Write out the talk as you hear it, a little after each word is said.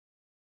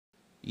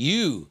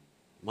You,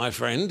 my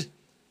friend,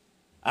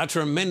 are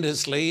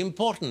tremendously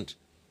important.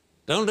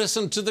 Don't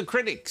listen to the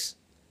critics.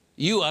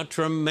 You are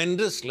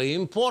tremendously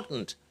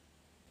important.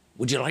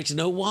 Would you like to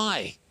know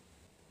why?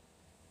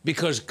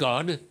 Because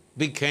God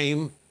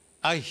became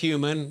a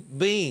human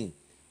being.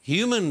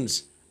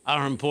 Humans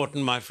are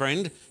important, my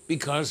friend,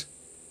 because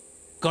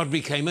God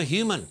became a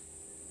human.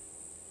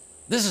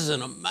 This is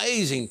an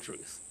amazing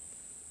truth.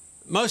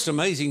 Most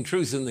amazing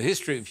truth in the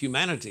history of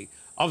humanity,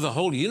 of the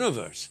whole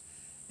universe,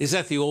 is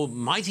that the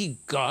Almighty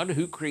God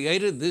who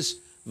created this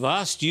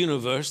vast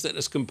universe that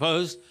is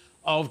composed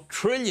of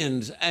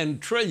trillions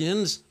and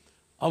trillions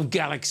of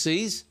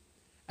galaxies,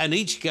 and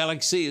each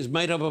galaxy is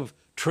made up of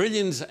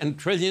trillions and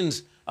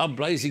trillions of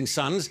blazing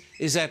suns,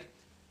 is that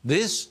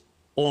this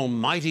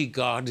Almighty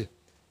God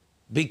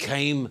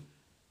became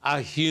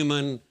a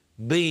human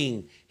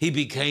being. He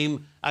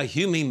became a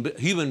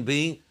human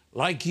being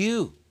like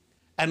you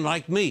and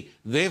like me.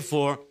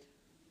 Therefore,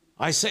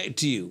 I say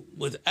to you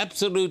with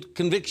absolute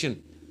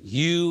conviction,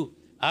 you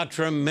are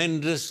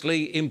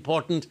tremendously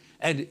important,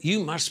 and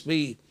you must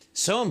be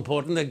so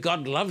important that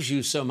God loves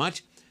you so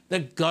much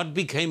that God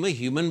became a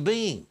human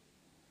being.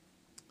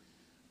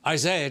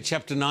 Isaiah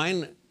chapter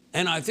 9,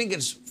 and I think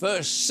it's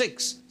verse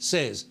 6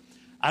 says,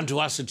 "Unto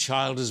us a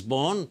child is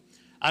born,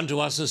 unto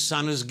us a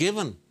son is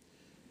given,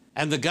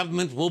 and the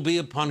government will be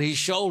upon his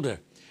shoulder,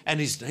 and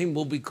his name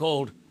will be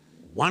called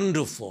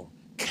Wonderful,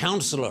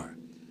 Counselor,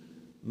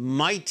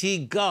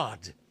 Mighty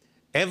God,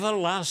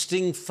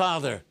 Everlasting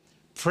Father,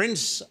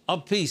 Prince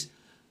of Peace."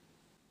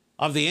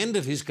 Of the end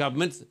of his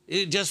government,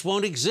 it just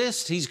won't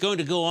exist. He's going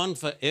to go on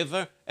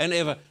forever and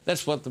ever.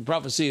 That's what the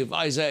prophecy of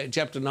Isaiah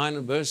chapter 9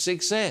 and verse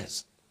 6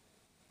 says.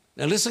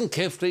 Now listen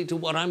carefully to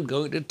what I'm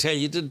going to tell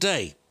you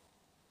today.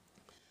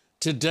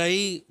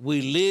 Today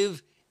we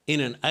live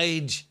in an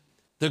age,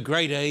 the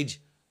great age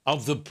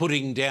of the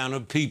putting down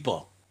of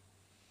people.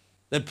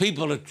 That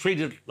people are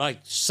treated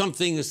like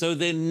something as though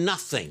they're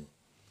nothing.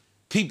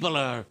 People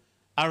are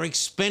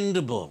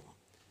expendable.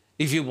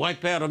 If you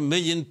wipe out 1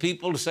 million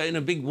people, say, in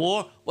a big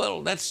war,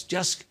 well, that's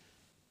just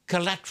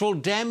collateral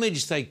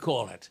damage, they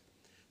call it.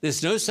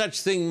 There's no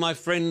such thing, my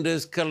friend,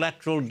 as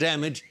collateral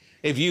damage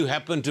if you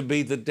happen to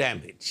be the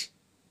damage.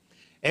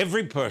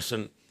 Every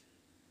person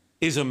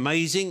is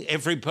amazing.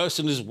 Every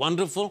person is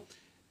wonderful.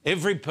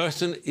 Every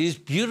person is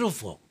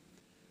beautiful.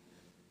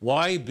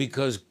 Why?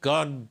 Because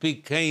God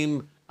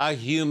became a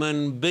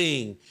human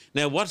being.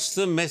 Now, what's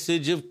the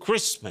message of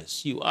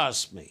Christmas, you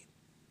ask me?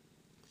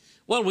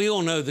 Well, we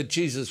all know that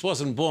Jesus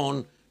wasn't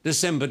born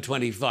December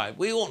 25.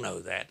 We all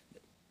know that.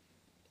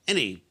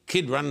 Any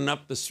kid running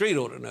up the street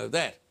ought to know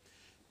that.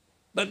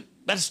 But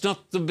that's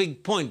not the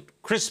big point.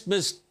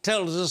 Christmas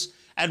tells us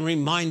and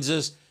reminds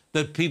us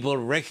that people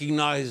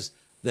recognize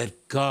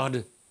that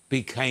God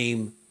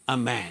became a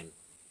man.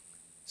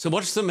 So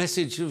what's the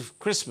message of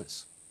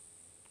Christmas?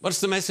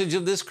 What's the message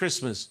of this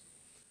Christmas?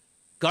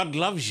 God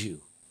loves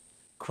you.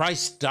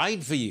 Christ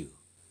died for you.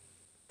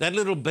 That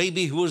little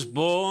baby who was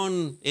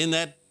born in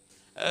that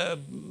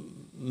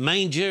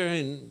manger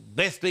in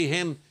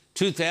Bethlehem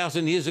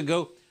 2,000 years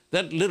ago,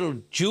 that little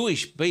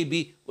Jewish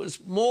baby was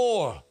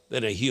more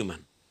than a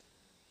human.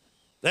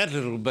 That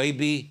little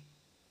baby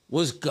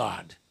was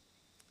God.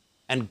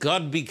 And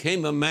God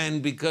became a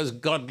man because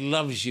God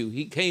loves you.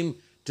 He came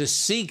to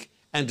seek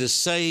and to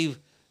save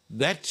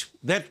that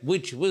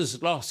which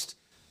was lost.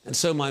 And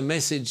so my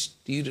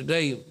message to you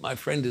today, my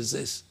friend, is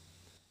this.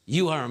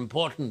 You are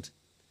important.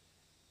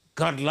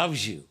 God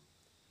loves you.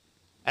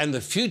 And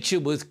the future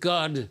with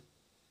God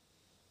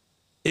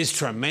is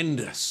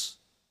tremendous.